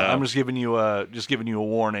 Yeah, I'm just giving you a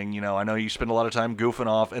warning. I know you spend a lot of time goofing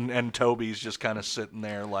off," and Toby's just kind of sitting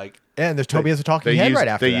there and there's Toby as a talking head right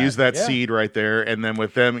after that. They use that seed right there, and then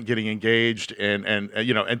with them getting engaged,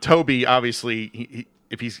 and Toby obviously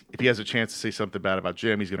if he has a chance to say something bad about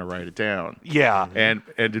Jim, he's going to write it down. Yeah, and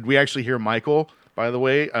did we actually hear Michael, by the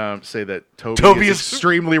way, say that Toby is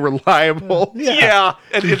extremely reliable? Yeah.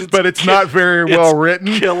 But it's not very well written.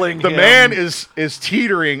 Killing the him. Man is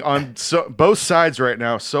teetering on both sides right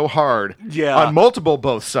now so hard. Yeah. On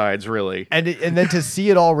both sides, really. And then to see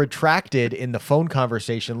it all retracted in the phone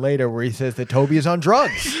conversation later where he says that Toby is on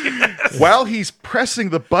drugs. While he's pressing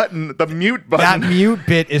the button, the mute button. That mute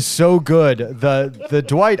bit is so good. The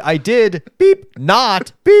Dwight, I did, beep,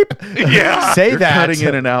 not, beep. Yeah. Say You're that. cutting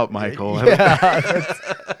in and out, Michael. Yeah.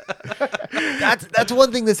 That's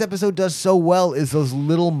one thing this episode does so well is those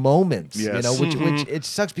little moments, yes. which it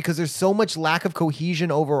sucks because there's so much lack of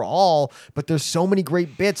cohesion overall, but there's so many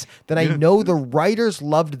great bits that I know the writers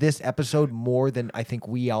loved this episode more than I think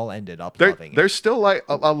we all ended up loving. There's still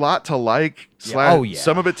a lot to like.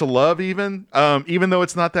 Some of it to love, even though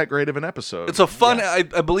it's not that great of an episode. It's a fun. I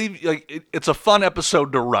believe it's a fun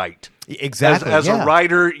episode to write. Exactly. As a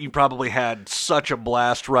writer, you probably had such a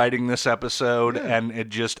blast writing this episode, and it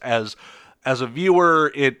just as a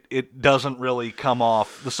viewer, it doesn't really come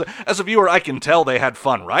off. As a viewer, I can tell they had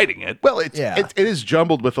fun writing it. Well, it is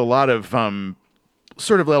jumbled with a lot of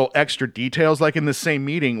sort of little extra details, like in the same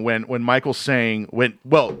meeting when Michael's saying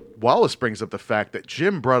Wallace brings up the fact that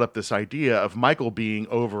Jim brought up this idea of Michael being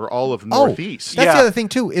over all of Northeast. That's the other thing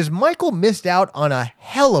too, is Michael missed out on a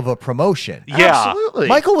hell of a promotion. Yeah. Absolutely.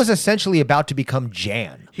 Michael was essentially about to become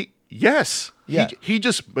Jan. Yes. Yeah. He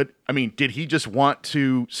just did he just want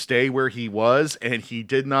to stay where he was, and he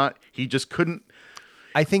did not, he just couldn't.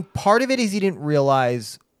 I think part of it is he didn't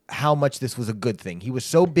realize how much this was a good thing. He was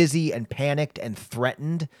so busy and panicked and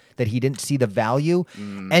threatened that he didn't see the value.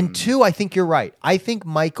 And two, I think you're right. I think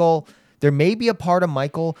Michael, there may be a part of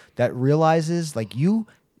Michael that realizes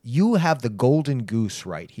you have the golden goose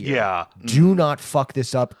right here. Yeah. Do not fuck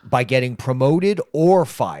this up by getting promoted or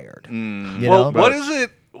fired. What is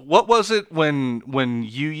it? what was it when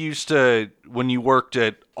you worked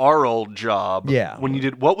at our old job? Yeah.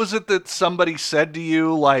 What was it that somebody said to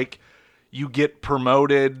you, like, you get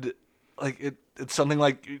promoted, like it's something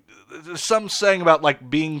like some saying about like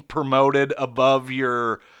being promoted above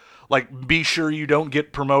your, like, be sure you don't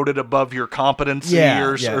get promoted above your competency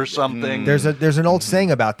or something. There's an old saying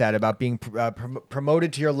about that, about being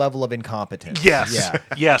promoted to your level of incompetence. Yes. Yeah.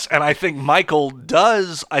 Yes. And I think Michael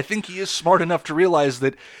does. I think he is smart enough to realize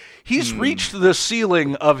that he's reached the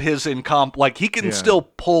ceiling of his like, he can still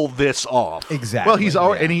pull this off. Exactly. Well, he's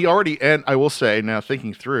already, and I will say now,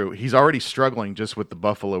 thinking through, he's already struggling just with the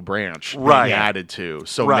Buffalo branch being added to.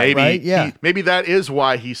 So maybe that is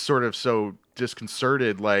why he's sort of so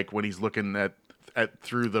disconcerted, like when he's looking at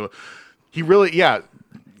through the, he really,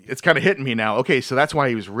 it's kind of hitting me now. Okay, so that's why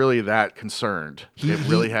he was really that concerned. It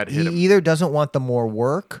really had hit him. He either doesn't want the more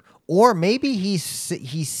work, or maybe he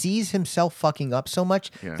sees himself fucking up so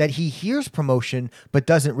much that he hears promotion but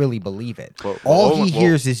doesn't really believe it. All he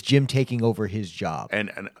hears is Jim taking over his job.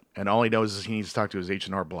 And all he knows is he needs to talk to his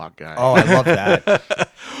H&R Block guy. Oh, I love that.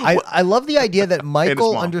 I love the idea that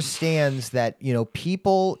Michael understands that,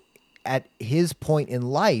 people at his point in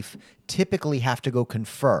life typically have to go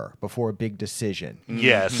confer before a big decision.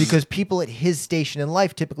 Yes. Because people at his station in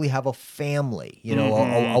life typically have a family,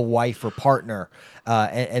 a wife or partner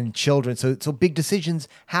and children. So big decisions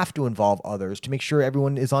have to involve others to make sure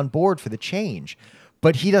everyone is on board for the change.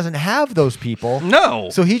 But he doesn't have those people. No.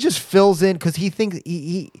 So he just fills in because he thinks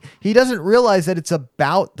he doesn't realize that it's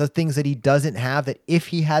about the things that he doesn't have, that if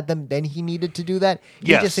he had them, then he needed to do that.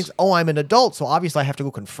 He just thinks, oh, I'm an adult, so obviously I have to go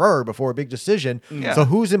confer before a big decision. Yeah. So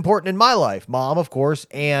who's important in my life? Mom, of course,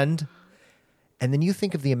 and then you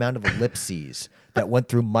think of the amount of ellipses that went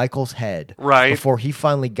through Michael's head before he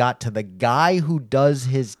finally got to the guy who does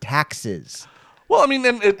his taxes. Well, I mean,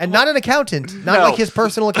 and not an accountant, not like his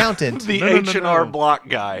personal accountant, the H&R Block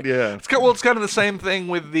guy. Yeah, it's kind of the same thing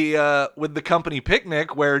with the company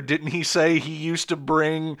picnic, where didn't he say he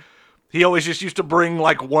always just used to bring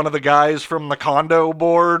like one of the guys from the condo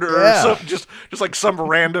board or just like some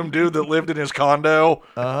random dude that lived in his condo.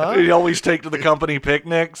 He'd always take to the company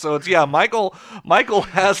picnic. So it's Michael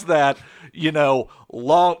has that.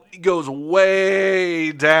 Goes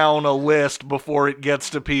way down a list before it gets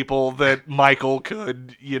to people that Michael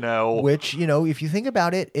could, Which, if you think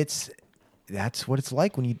about it, that's what it's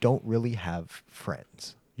like when you don't really have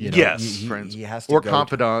friends. Friends. He has to or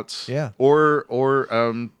confidants. Or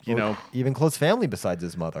even close family besides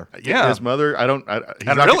his mother. His mother. I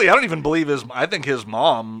don't even believe I think his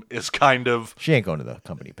mom is kind of. She ain't going to the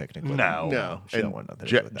company picnic. No. She don't want nothing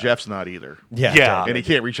to do with that. Jeff's not either. Yeah. And he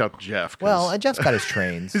can't reach out to Jeff. Well, and Jeff's got his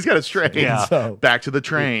trains. He's got his trains. Yeah. So back to the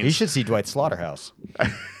trains. He should see Dwight's Slaughterhouse. I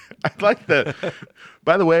like that.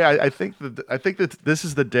 By the way, I think that this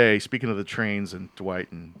is the day. Speaking of the trains and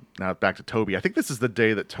Dwight, and now back to Toby. I think this is the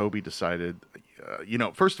day that Toby decided.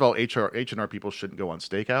 First of all, H&R people shouldn't go on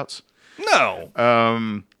stakeouts. No.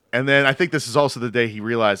 And then I think this is also the day he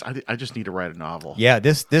realized I just need to write a novel. Yeah.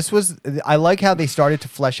 This was. I like how they started to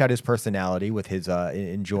flesh out his personality with his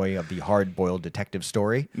enjoying of the hard-boiled detective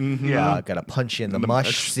story. Mm-hmm. Got to punch you in the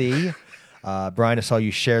mush. See. Brian, I saw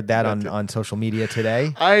you shared that on social media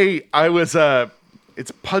today. I was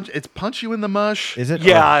it's punch you in the mush. Is it?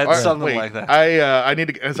 Yeah, it's something like that. I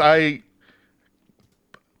need to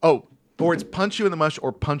or it's punch you in the mush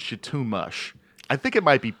or punch you too mush. I think it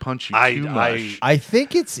might be punch you too much. I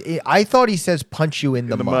think I thought he says punch you in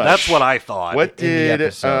the mush. That's what I thought. What did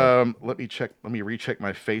let me check. Let me recheck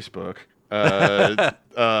my Facebook. Let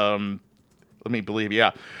me believe.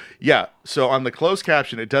 Yeah. So on the closed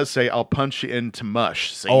caption, it does say, "I'll punch you into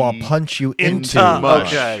mush." See? I'll punch you into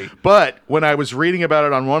mush. Okay. But when I was reading about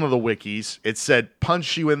it on one of the wikis, it said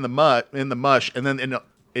 "punch you in the mush," and then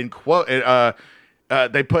in quote,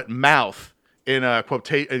 they put "mouth"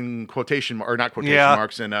 in quotation or not quotation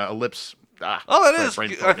marks and ellipse. That is.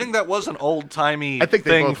 I think that was an old timey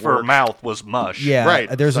thing for mouth was mush. Yeah,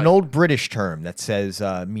 right. There's an old British term that says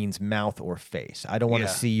means mouth or face. I don't want to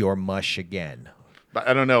see your mush again.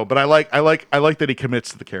 I don't know, but I like that he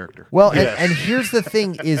commits to the character. Well, and here's the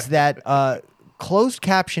thing: is that closed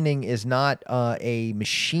captioning is not a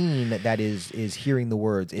machine that is hearing the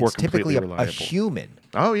words. It's typically a human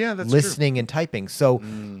Oh yeah, that's listening and typing. So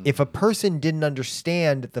if a person didn't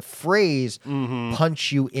understand the phrase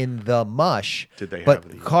 "punch you in the mush,"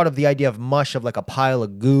 caught of the idea of mush of like a pile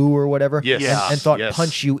of goo or whatever, and thought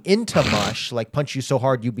punch you into mush, like punch you so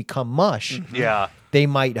hard you become mush. They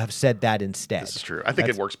might have said that instead. This is true. I think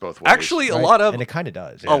it works both ways. Actually, a lot of and it kind of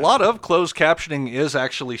does. A lot of closed captioning is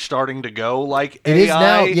actually starting to go like it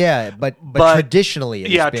AI. is now, but traditionally,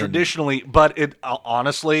 traditionally, but it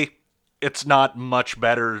honestly, it's not much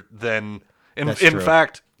better than. In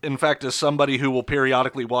fact, as somebody who will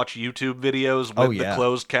periodically watch YouTube videos with the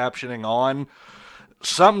closed captioning on.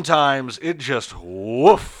 Sometimes it just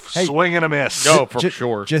swing and a miss. No, for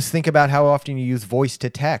sure. Just think about how often you use voice to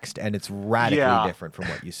text, and it's radically different from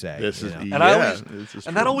what you say. And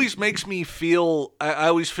that always makes me feel. I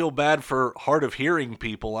always feel bad for hard of hearing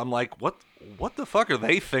people. I'm like, what the fuck are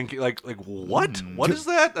they thinking? Like what? What is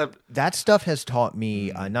that? That stuff has taught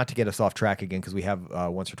me not to get us off track again because we have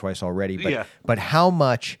once or twice already. But how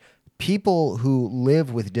much people who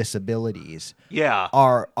live with disabilities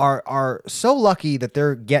are so lucky that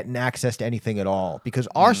they're getting access to anything at all because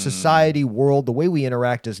our society world, the way we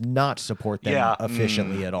interact, does not support them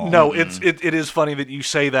efficiently at all. No, it is funny that you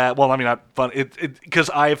say that. Well, I mean, not fun. Because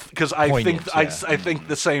I think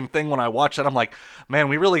the same thing when I watch that. I'm like, man,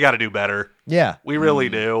 we really got to do better. Yeah, we really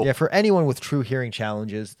do. Yeah, for anyone with true hearing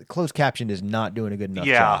challenges, the closed caption is not doing a good enough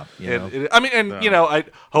job. I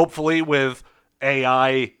hopefully with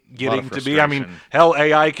AI getting to be. I mean, hell,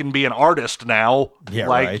 AI can be an artist now.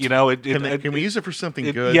 Yeah, can we use it for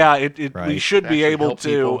something good? Yeah, we should be able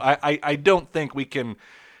to. I don't think we can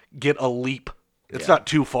get a leap. It's not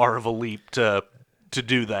too far of a leap to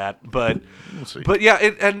do that, but we'll see. But yeah,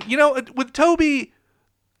 with Toby,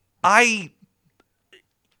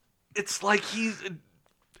 it's like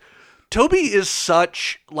Toby is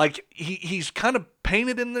such like he's kind of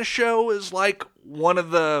painted in the show as like one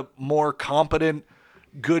of the more competent,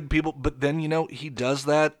 good people, but then he does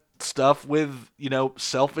that stuff with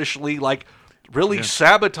selfishly like really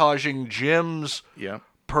sabotaging Jim's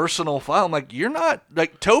personal file. I'm like, you're not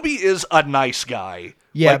like Toby is a nice guy.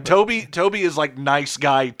 Yeah, like, Toby is like nice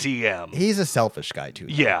guy TM. He's a selfish guy too.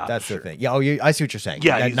 Yeah, that's the thing. Yeah, I see what you're saying.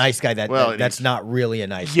 Yeah, that nice guy. That's not really a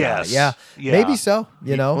nice guy. Yeah, maybe so.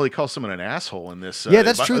 Well, he calls someone an asshole in this. Yeah,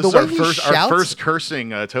 that's true. The way he shouts, our first cursing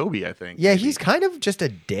Toby, I think. Yeah, he's kind of just a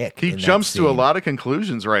dick. He jumps to a lot of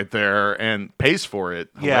conclusions right there and pays for it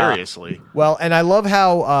hilariously. Well, and I love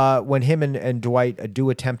how when him and Dwight do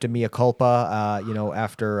attempt a mea culpa,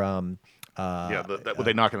 after. Would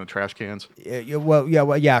they knock in the trash cans?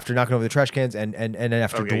 After knocking over the trash cans and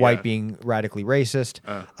after Dwight being radically racist.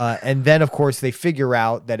 And then, of course, they figure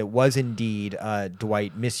out that it was indeed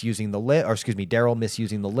Dwight misusing the lift, or excuse me, Daryl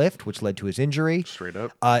misusing the lift, which led to his injury. Straight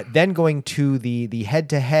up. Then going to the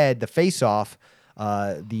head-to-head, the face-off,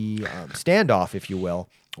 the standoff, if you will,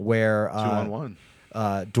 where 2-on-1.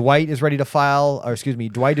 Dwight is ready to file a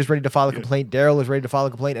complaint. Daryl is ready to file a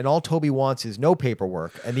complaint, and all Toby wants is no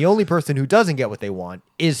paperwork. And the only person who doesn't get what they want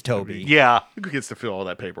is Toby. Yeah, who gets to fill all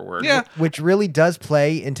that paperwork? Yeah, which really does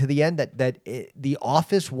play into the end that the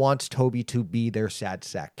Office wants Toby to be their sad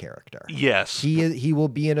sack character. Yes, he will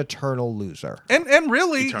be an eternal loser. And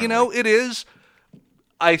really, it is.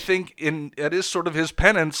 I think it is sort of his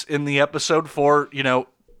penance in the episode for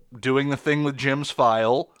doing the thing with Jim's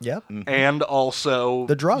file. Yep. And also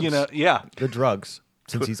the drugs. The drugs.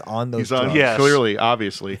 Since he's on those drugs. Yes. Clearly,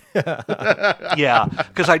 obviously. Yeah.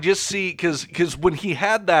 Because I just see, because when he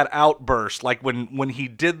had that outburst, like when he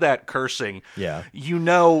did that cursing,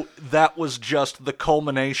 that was just the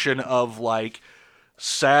culmination of like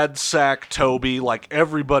sad sack Toby, like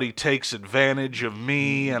everybody takes advantage of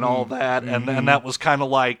me and all that. And that was kind of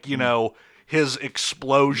like, his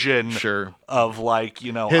explosion of like,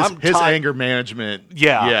 his anger management.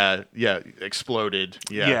 Exploded.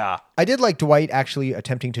 Yeah. I did like Dwight actually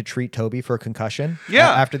attempting to treat Toby for a concussion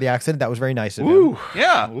after the accident. That was very nice of him.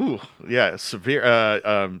 Yeah.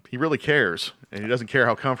 Severe. He really cares, and he doesn't care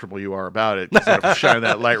how comfortable you are about it. Instead of shining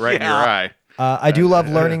that light right in your eye. I do love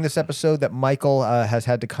learning this episode that Michael has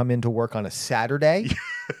had to come into work on a Saturday,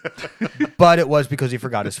 but it was because he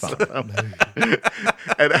forgot his phone.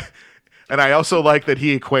 And I also like that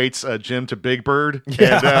he equates Jim to Big Bird.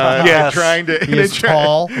 And, trying to. He is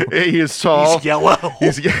tall. He is tall. He's yellow.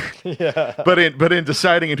 But in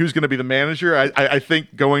deciding who's going to be the manager, I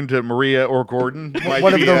think going to Maria or Gordon might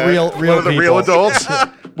one be of the real adults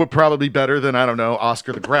would probably be better than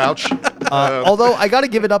Oscar the Grouch. Although I got to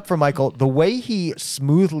give it up for Michael, the way he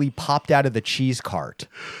smoothly popped out of the cheese cart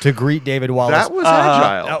to greet David Wallace. That was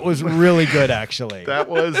agile. That was really good, actually. That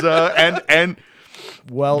was and.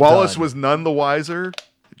 Well Wallace done. was none the wiser,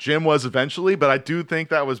 Jim was eventually, but I do think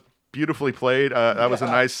that was beautifully played. That was a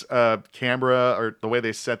nice camera, or the way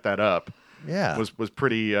they set that up. Yeah, was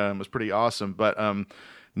pretty awesome. But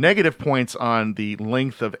negative points on the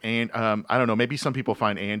length of I don't know. Maybe some people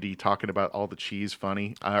find Andy talking about all the cheese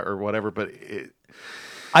funny or whatever, but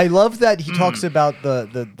I love that he talks about the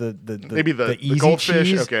maybe the easy goldfish.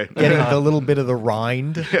 cheese, Okay, getting the little bit of the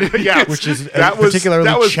rind, yeah, which is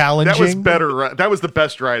particularly challenging. That was better. That was the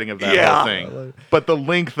best writing of that whole thing. But the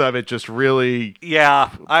length of it just really,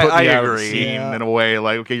 I agree. In a way,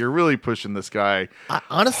 like, okay, you're really pushing this guy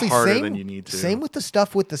honestly harder than you need to. Same with the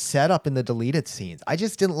stuff with the setup and the deleted scenes. I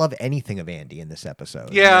just didn't love anything of Andy in this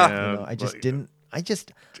episode. I just didn't. I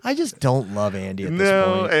just don't love Andy at this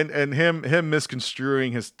point. And him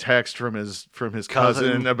misconstruing his text from his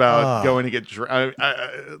cousin about going to get drunk.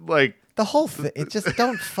 Like the whole thing. It just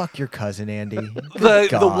don't fuck your cousin, Andy.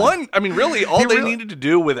 The one. I mean, really, all they needed to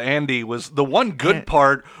do with Andy was the one good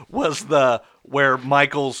part was where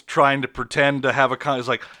Michael's trying to pretend to have he's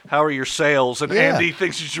like, "How are your sales?" And Andy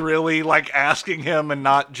thinks he's really like asking him and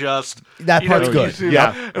not just that part's good. It's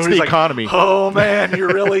the economy. Oh man,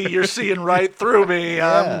 you're seeing right through me.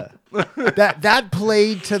 That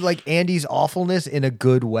played to like Andy's awfulness in a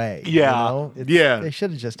good way. Yeah, They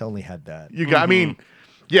should have just only had that. I mean.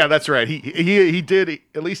 Yeah, that's right. He did.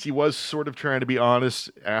 At least he was sort of trying to be honest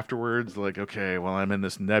afterwards. Like, okay, well, I'm in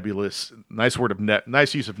this nebulous. Nice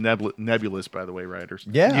use of nebulous, by the way, writers.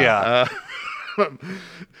 Yeah. I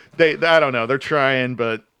don't know. They're trying,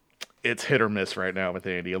 but it's hit or miss right now with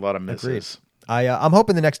Andy. A lot of misses. Agreed. I'm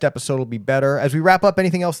hoping the next episode will be better. As we wrap up,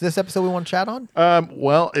 anything else this episode we want to chat on?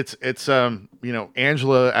 Well, it's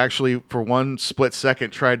Angela actually for one split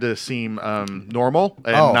second tried to seem normal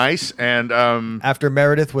and nice, and after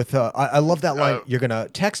Meredith with I love that line. You're gonna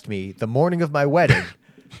text me the morning of my wedding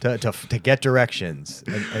to get directions.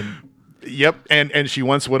 And yep, and she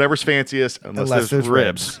wants whatever's fanciest unless there's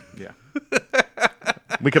ribs. Yeah.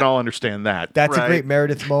 We can all understand that. That's a great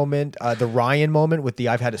Meredith moment. The Ryan moment with the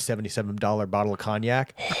I've had a $77 bottle of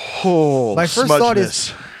cognac. Oh, my first thought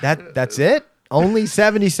is that's it? Only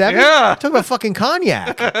 77? Yeah. Talk about fucking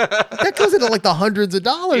cognac. That goes into like the hundreds of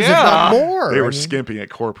dollars, if not more. They were skimping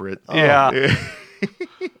at corporate. Yeah.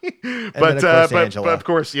 But of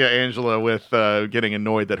course, Angela with getting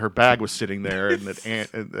annoyed that her bag was sitting there and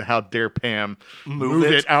that how dare Pam move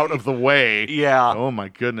it out of the way. Yeah. Oh my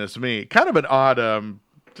goodness me. Kind of an odd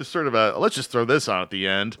just sort of let's just throw this on at the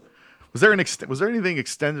end. Was there anything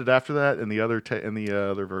extended after that in the other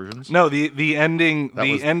other versions? No, the ending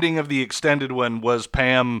ending of the extended one was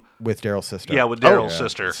Pam with Daryl's sister. Yeah, with Daryl's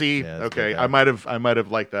sister. See, okay, I might have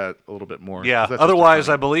liked that a little bit more. Yeah. Otherwise,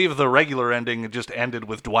 I believe the regular ending just ended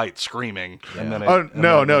with Dwight screaming. Yeah. And then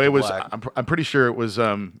no, it was. I'm pretty sure it was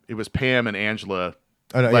Pam and Angela.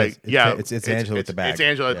 Oh no! Like, it's Angela with the bag. It's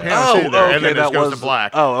Angela. Yeah. Pam sitting there, and then it goes to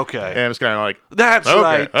black. Oh, okay. And it's kind of like that's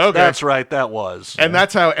right. Okay. That's right. That was. And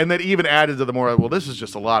that's how. And that even added to the more. Well, this is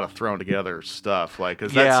just a lot of thrown together stuff. Like,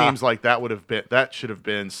 because that seems like that should have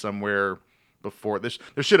been somewhere before this.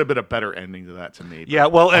 There should have been a better ending to that to me. Yeah.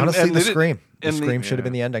 Well, honestly, and the scream. The scream should have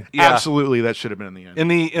been the ending. Yeah. Absolutely, that should have been in the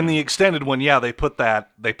ending. In the extended one, they put that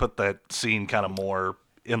scene kind of more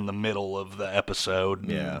in the middle of the episode.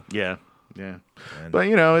 Yeah. But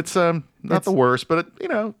it's not the worst, but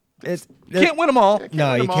can't win them all.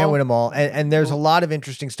 No, you can't win them all. And there's a lot of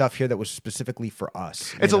interesting stuff here that was specifically for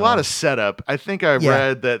us. It's a lot of setup. I think I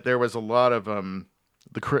read that there was a lot of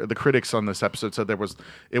the critics on this episode said there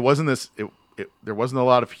wasn't a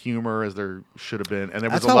lot of humor as there should have been, and there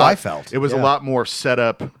was That's how I felt. It was a lot more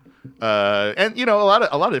setup. And a lot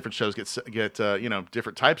of different shows get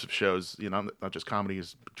different types of shows, not just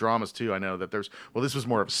comedies, dramas too. I know that this was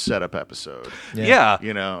more of a setup episode. Yeah.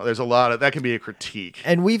 There's a lot of that can be a critique.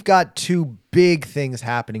 And we've got two big things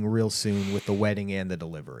happening real soon with the wedding and the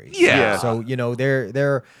delivery. Yeah. So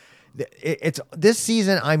it's this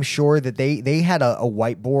season. I'm sure that they had a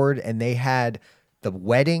whiteboard and they had the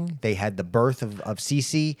wedding, they had the birth of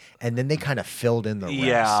Cece, and then they kind of filled in the rest.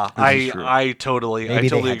 Yeah, I totally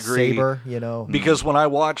agree. Saber, because when I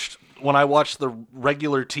watched the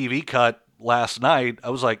regular TV cut last night,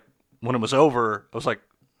 I was like, when it was over, I was like,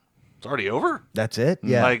 it's already over? That's it?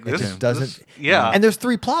 Yeah. Like it just doesn't. Yeah. And there's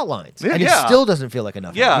 3 plot lines. And it still doesn't feel like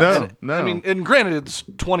enough. Yeah. No. I mean, and granted, it's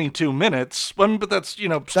 22 minutes, but that's,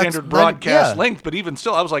 standard broadcast length. But even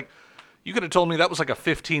still, I was like, you could have told me that was like a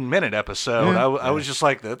 15-minute episode. I was just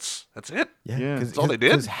like, that's it. Yeah, that's all they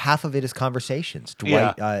did. Because half of it is conversations.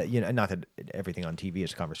 Dwight, not that everything on TV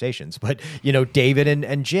is conversations, but David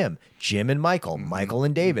and Jim and Michael, Michael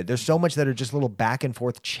and David. There's so much that are just little back and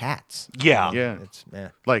forth chats. Yeah, It's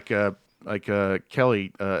like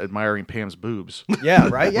Kelly admiring Pam's boobs. Yeah,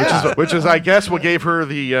 right. Yeah, Which is, I guess, what gave her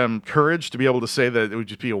the courage to be able to say that it would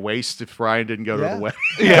just be a waste if Ryan didn't go to the wedding.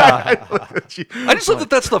 Yeah. I just love that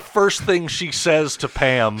that's the first thing she says to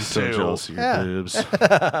Pam, so too. jealous of your boobs.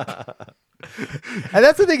 And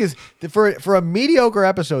that's the thing is, for a mediocre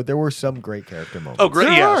episode, there were some great character moments. Oh, great!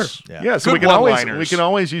 There Yes, are. Yeah. So Good we can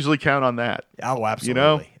always usually count on that. Oh, absolutely. You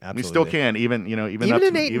know, absolutely. we still can even up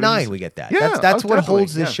in to, 8 and 9 we get that. Yeah, that's what definitely,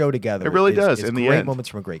 holds this show together. It really does. Is In the great end, moments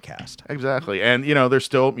from a great cast. Exactly, and they're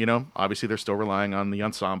still obviously they're still relying on the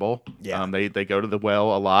ensemble. Yeah. They go to the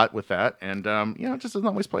well a lot with that, and it just doesn't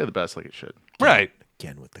always play the best like it should. Right.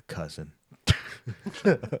 Again with the cousin.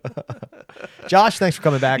 Josh, thanks for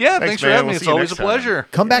coming back. Yeah, thanks for man. having me. We'll It's see you always a next time. pleasure.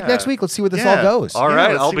 Come back next week. Let's see where this all goes. All right,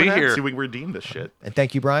 let's I'll see be what happens. here. See if we can redeem this shit. And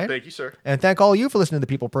thank you, Brian. Thank you, sir. And thank all of you for listening to the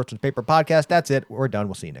People Persons Paper podcast. That's it. We're done.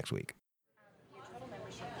 We'll see you next week.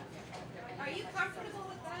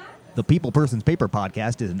 The People Persons Paper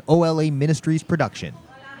podcast is an OLA Ministries production.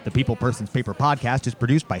 The People Persons Paper podcast is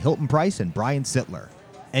produced by Hilton Price and Brian Sittler.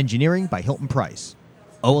 Engineering by Hilton Price.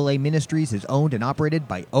 OLA Ministries is owned and operated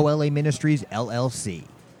by OLA Ministries, LLC.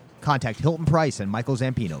 Contact Hilton Price and Michael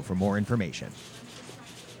Zampino for more information.